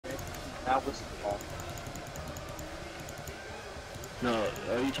That was all. No,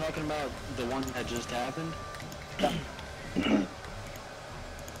 are you talking about the one that just happened? Yeah.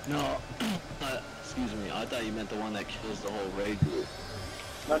 No, excuse me, I thought you meant the one that kills the whole raid group.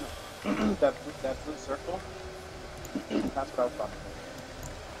 No, no. that blue circle. That's what I was talking about.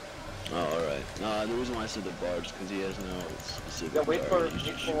 Oh, alright. No, the reason why I said the barge, because he has no specific Yeah, wait target. for- He's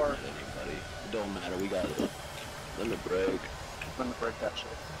wait just for- shooting at anybody. It don't matter, we got it. Let me break. Let me break that shit.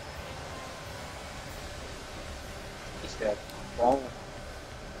 He's dead. Oh.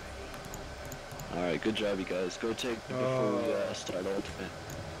 Alright, good job, you guys. Go take it before we start ultimate.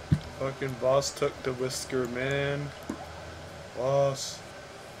 Fucking boss took the whisker, man. Boss,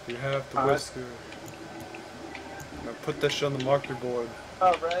 you have the whisker. Now put that shit on the marker board.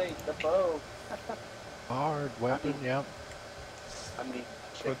 Alright, the bow. Hard weapon, yep. I mean,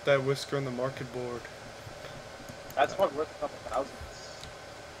 shit. Put that whisker on the market board. That's what worth a couple thousands.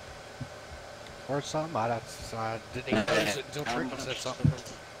 Or something. I didn't even notice it until Tricky said something.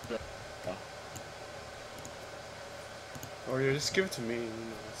 Oh yeah, just give it to me. You know,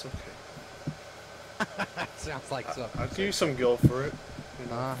 it's okay. Sounds like something. I'll give you some gil for it. You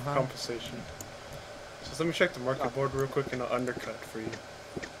know, compensation. So let me check the market board real quick and I'll undercut for you.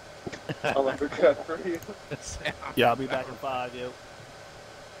 I'll undercut for you. Yeah, I'll be back in 5, yo.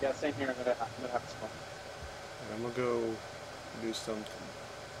 Yeah, same here. I'm gonna have this one. I'm gonna go do something.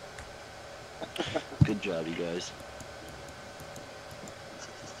 Good job, you guys.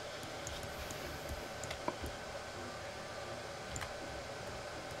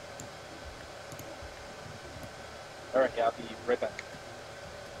 Alright, yeah, I'll be right back.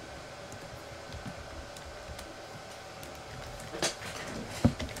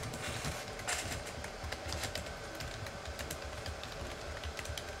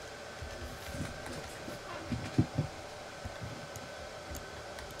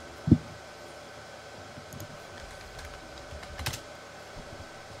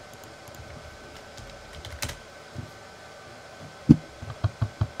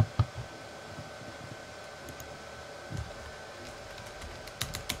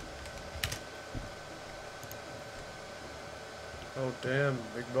 Oh damn,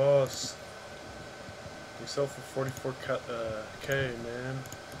 big boss. You sell for 44K, man.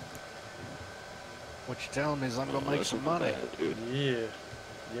 What you telling me is I'm gonna make some money. Bad, dude. Yeah.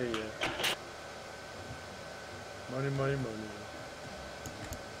 Yeah. Money, money, money.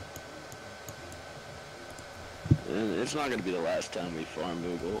 And it's not gonna be the last time we farm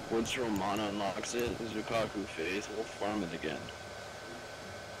Moogle. Once Romana unlocks it, Zukaku Faith, we'll farm it again.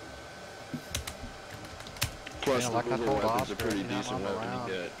 Plus, Yeah, the like I Moogle told weapon's a Oscar, pretty anytime decent I'm weapon around.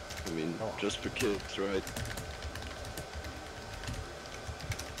 to get. I mean, Oh. just for kicks, right?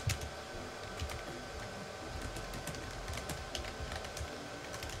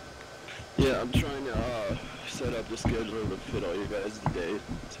 Yeah, I'm trying to set up the schedule to fit all you guys' days.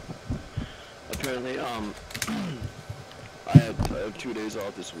 Apparently, I have 2 days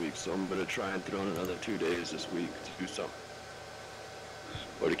off this week, so I'm gonna try and throw in another 2 days this week to do something.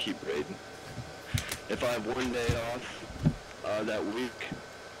 Or to keep raiding. If I have 1 day off that week,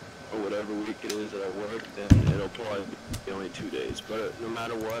 or whatever week it is that I work, then it'll probably be only 2 days. But no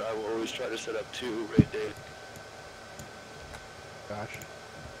matter what, I will always try to set up 2 raid days. Gotcha.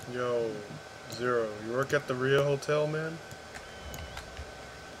 Yo, Zero, you work at the Rio Hotel, man?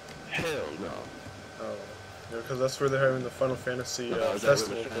 Hell no. Oh, yeah, because that's where they're having the Final Fantasy Is that where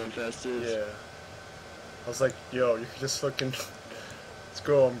festival. the Fan Fest is? Yeah. I was like, yo, you can just fucking let's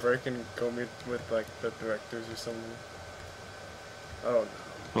go on break and go meet with like the directors or something. I don't know.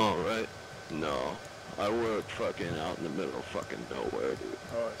 Oh, right. No. I work fucking out in the middle of fucking nowhere, dude.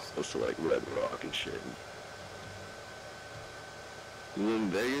 Oh, I see. Close to like Red Rock and shit. You live in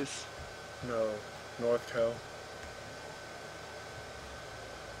Vegas? No, North Cal.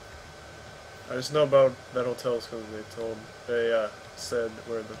 I just know about that hotels because they said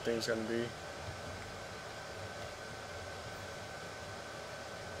where the thing's gonna be.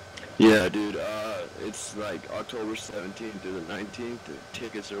 Yeah, dude, it's like October 17th through the 19th. The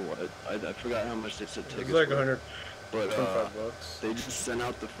tickets are what? I forgot how much they said tickets It's like were. 125 But bucks. they just sent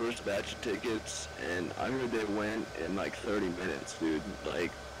out the first batch of tickets, and I heard they went in like 30 minutes, dude.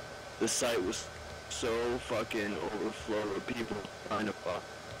 Like, the site was so fucking overflowed with people trying to fuck.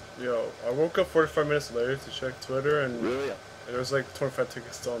 Yo, I woke up 45 minutes later to check Twitter and Really? there was like 25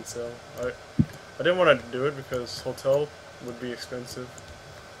 tickets still on sale. I didn't want to do it because hotel would be expensive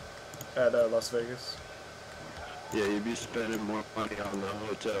at Las Vegas. Yeah, you'd be spending more money on the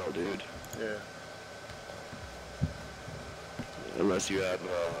hotel, dude. Yeah. Unless you have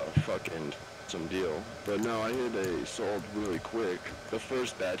fucking awesome deal. But no, I hear they sold really quick. The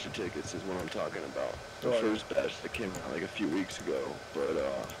first batch of tickets is what I'm talking about. The first batch that came out like a few weeks ago. But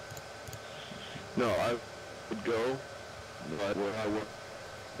no, I would go. But where I work,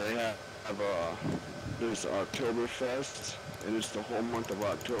 they have there's Oktoberfest, and it's the whole month of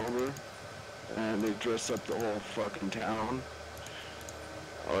October, and they dress up the whole fucking town.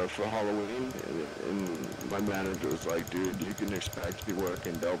 Or for Halloween, and my manager was like, dude, you can expect to be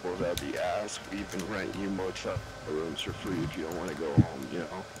working doubles out the ass. We even rent you motel rooms for free if you don't want to go home, you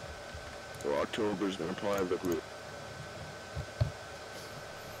know? So October's gonna probably look real.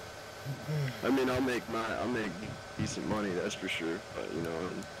 I mean, I'll make decent money, that's for sure. But, you know,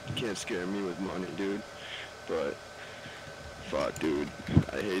 you can't scare me with money, dude. But, fuck, dude,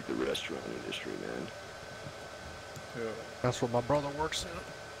 I hate the restaurant industry, man. Yeah. That's what my brother works in.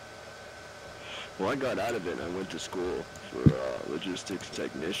 Well, I got out of it and I went to school for logistics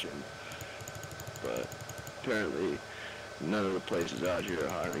technician. But apparently none of the places out here are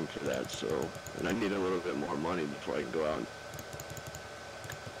hiring for that, so, and I need a little bit more money before I can go out and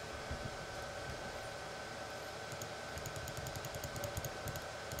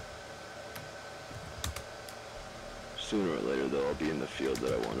sooner or later though, I'll be in the field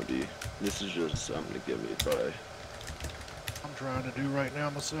that I want to be. This is just something to get me by. I'm trying to do right now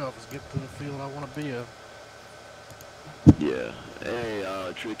myself is get to the field I want to be in. Yeah. Hey,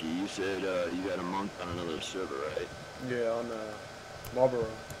 Tricky, you said you got a month on another server, right? Yeah, on Marlboro.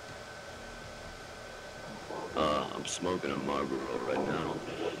 I'm smoking a Marlboro right now.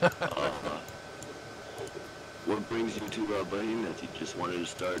 What brings you to Behemoth? You just wanted to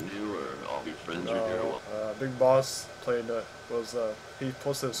start new, or all your friends are here? Big Boss played, he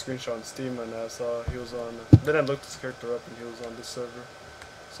posted a screenshot on Steam, and I saw he was on, then I looked his character up and he was on this server.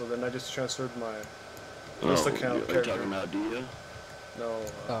 So then I just transferred my first account character. Are you talking about Dia?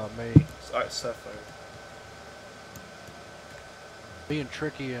 No, me. Sapphire. Me and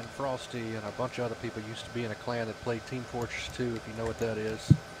Tricky and Frosty and a bunch of other people used to be in a clan that played Team Fortress 2, if you know what that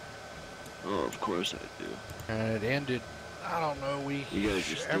is. Oh, of course I do. And it ended, I don't know, you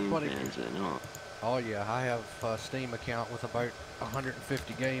guys are Steam fans then, huh? Oh yeah, I have a Steam account with about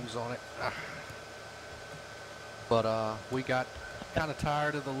 150 games on it. But we got kind of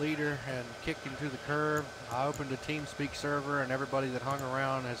tired of the leader and kicked him to the curb. I opened a TeamSpeak server, and everybody that hung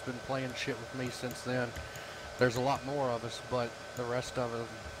around has been playing shit with me since then. There's a lot more of us, but the rest of them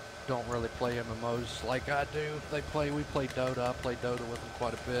don't really play MMOs like I do. We play Dota. I play Dota with them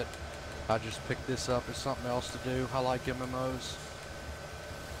quite a bit. I just picked this up as something else to do. I like MMOs.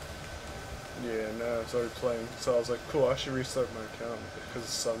 Yeah, no, I started playing, so I was like, cool, I should restart my account because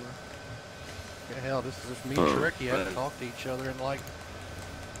it's summer. Yeah, hell, this is just me and Tricky. I haven't talked to each other in like,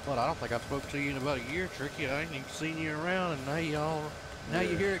 what, I don't think I spoke to you in about a year, Tricky. I ain't even seen you around, and now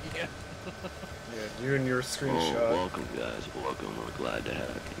you're here again. Yeah, you and your screenshot. Oh, welcome, guys. Welcome. We're glad to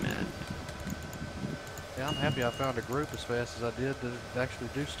have you, man. Yeah, I'm happy I found a group as fast as I did to actually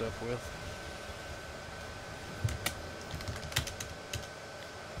do stuff with.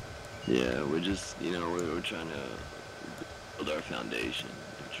 Yeah, we're just, you know, we're trying to build our foundation.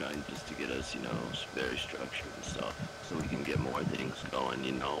 We're trying just to get us, you know, very structured and stuff, so we can get more things going,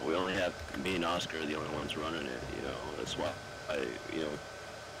 you know. We only have, me and Oscar are the only ones running it, you know. That's why you know.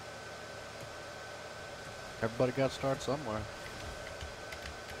 Everybody got to start somewhere.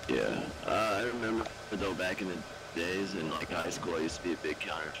 Yeah, I remember, though, back in the days in, like, high school, I used to be a big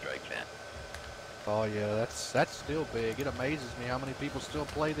Counter-Strike fan. Oh yeah, that's still big. It amazes me how many people still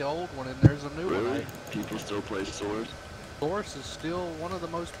play the old one, and there's a new one. Really? People still play Source? Source is still one of the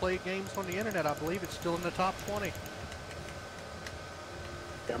most played games on the internet. I believe it's still in the top 20.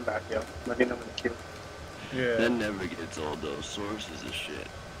 Yeah, I'm back, yeah. Let me know when the queue. Yeah. That never gets old, though. Source is a shit.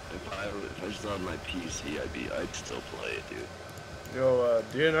 If I still had my PC, I'd still play it, dude. Yo,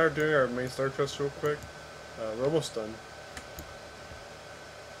 D and I are doing our main Star Quest real quick. We're almost done.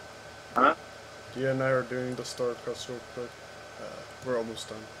 Huh? D and I are doing the Star Quest real quick. We're almost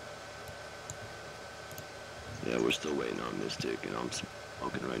done. Yeah, we're still waiting on Mystic, and I'm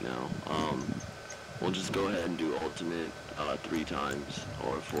smoking right now. We'll just go ahead and do Ultimate 3 times,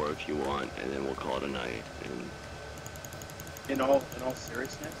 or 4 if you want, and then we'll call it a night. And In all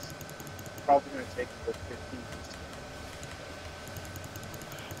seriousness, it's probably going to take about 15 minutes.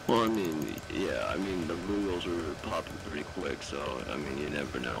 well, I mean, yeah, I mean, the Moogles were popping pretty quick, so, I mean, you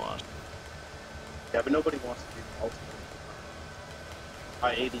never know, Austin. Yeah, but nobody wants to do ultimate.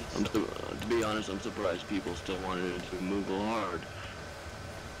 My 80s. To be honest, I'm surprised people still wanted to do Moogle hard.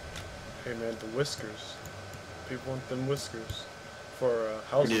 Hey man, the whiskers. People want them whiskers for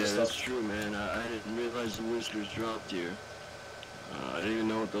housing Yeah, stuff. that's true, man. I didn't realize the whiskers dropped here. I didn't even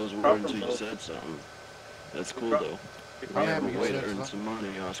know what those were Proper until you mode. said something. That's cool, Pro- though. we We probably have a you way said to earn something. some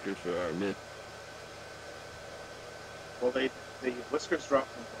money, Oscar, for our myth. Well, the whiskers drop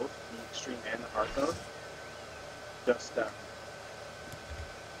from both the extreme and the hard mode. Just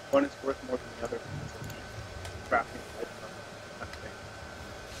one is worth more than the other because of the crafting item kind of thing.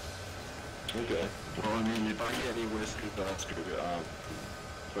 Okay. Well, I mean, if I get any whiskers, Oscar,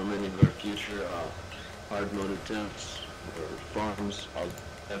 from any of our future hard mode attempts or farms, I'll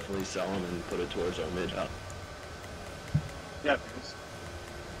definitely sell them and put it towards our mid up. Yeah, because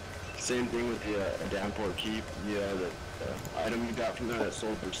Same thing with the Damport Keep. Yeah, the item you got from there that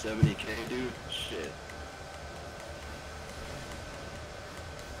sold for 70K, dude. Shit.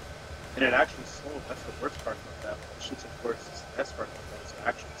 and it actually sold. That's the worst part about that. I shouldn't say worst. It's the best part about that. Is it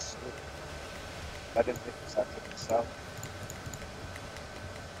actually sold. I didn't think this actually would sell.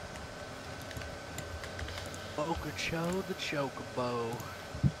 Okeechobee the Chocobo.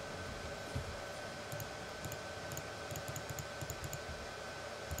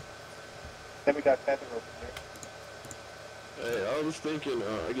 Then we got Feather over here. Hey, I was thinking,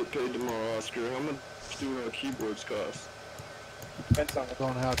 I get paid tomorrow, Oscar. How much do keyboards cost? Depends on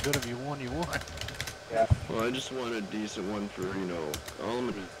On how good of you one you want. Yeah. Well, I just want a decent one for, you know, all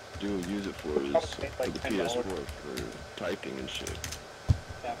I'm gonna use it for is Probably make for like the $10. PS4 for typing and shit.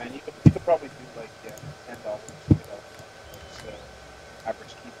 Yeah, man, you could probably do like $10 to get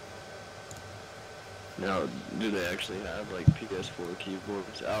average keyboard. Now, do they actually have like PS4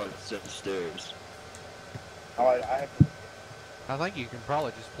 keyboards? Alex upstairs. Oh, I have. I think you can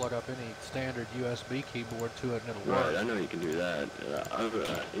probably just plug up any standard USB keyboard to it and it'll Right, work. I know you can do that.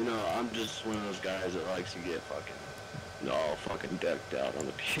 You know, I'm just one of those guys that likes to get all fucking decked out on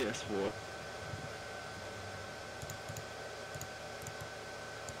the PS4.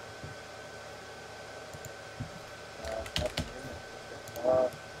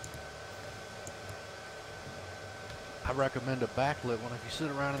 I recommend a backlit one if you sit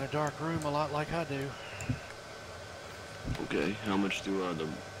around in a dark room a lot like I do. Okay, how much do the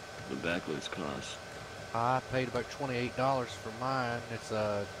backlights cost? I paid about $28 for mine. It's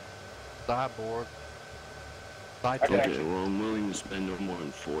a sideboard. Okay, well, I'm willing to spend no more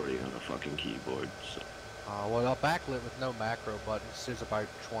than 40 on a fucking keyboard, so. Well, a backlit with no macro buttons is about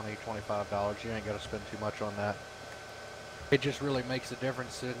 $20, $25. You ain't got to spend too much on that. It just really makes a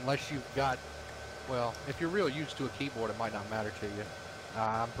difference unless you've got, well, if you're real used to a keyboard, it might not matter to you.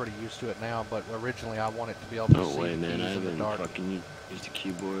 I'm pretty used to it now, but originally I wanted to be able to No see way, the man, keys I in the haven't dark. fucking used a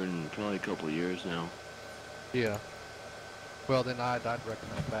keyboard in probably a couple of years now. Yeah. Well, then I'd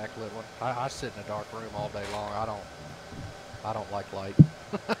recommend a backlit one. I sit in a dark room all day long. I don't like light.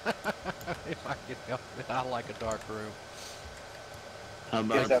 If I can help it, I like a dark room. How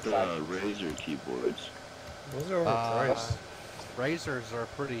about the Razer keyboards? Those are overpriced. Razors are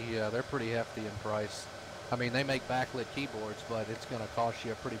they're pretty hefty in price. I mean, they make backlit keyboards, but it's going to cost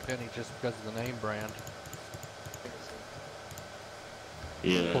you a pretty penny just because of the name brand.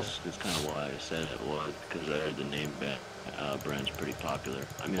 Yeah, that's kind of why I said it was, because I heard the name brand's pretty popular.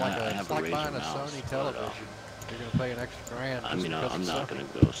 I mean, I have a Razer buying a mouse, Sony but, television. You're going to pay an extra grand. I mean, I'm not going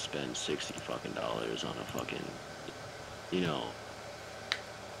to go spend $60 fucking dollars on a fucking, you know.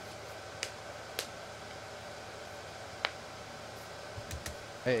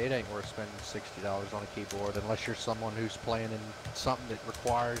 Hey, it ain't worth spending $60 on a keyboard unless you're someone who's playing in something that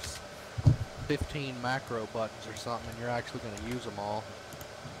requires 15 macro buttons or something, and you're actually going to use them all.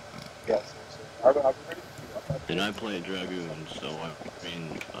 Yes. And I play Dragoon, so I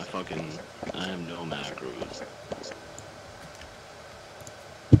mean, I have no macros.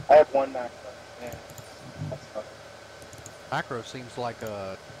 I have one macro, and that's about it. Macro seems like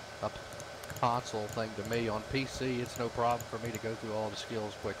a console thing to me. On PC, it's no problem for me to go through all the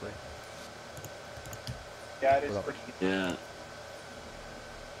skills quickly. Yeah, it is pretty easy. Yeah.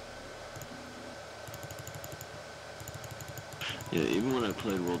 Yeah, even when I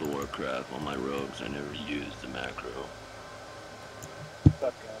played World of Warcraft on my rogues, I never used the macro. What's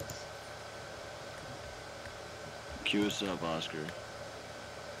up, guys? Cue us up, Oscar.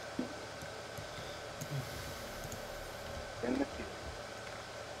 In the queue.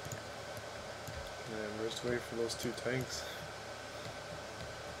 Man, we're just waiting for those 2 tanks.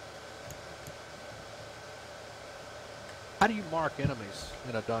 How do you mark enemies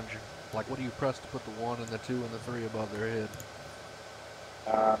in a dungeon? Like, what do you press to put the 1 and the 2 and the 3 above their head?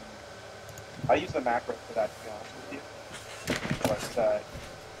 I use the macro for that, to be honest with you. But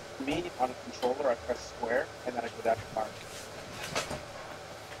for me, on a controller, I press square, and then I go down to mark.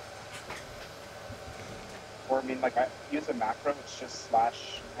 Or, I mean, like, I use a macro, it's just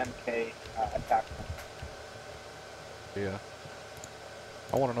 /MK attack. Yeah.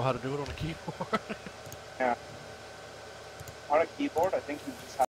 I want to know how to do it on a keyboard. Yeah. On a keyboard, I think you just have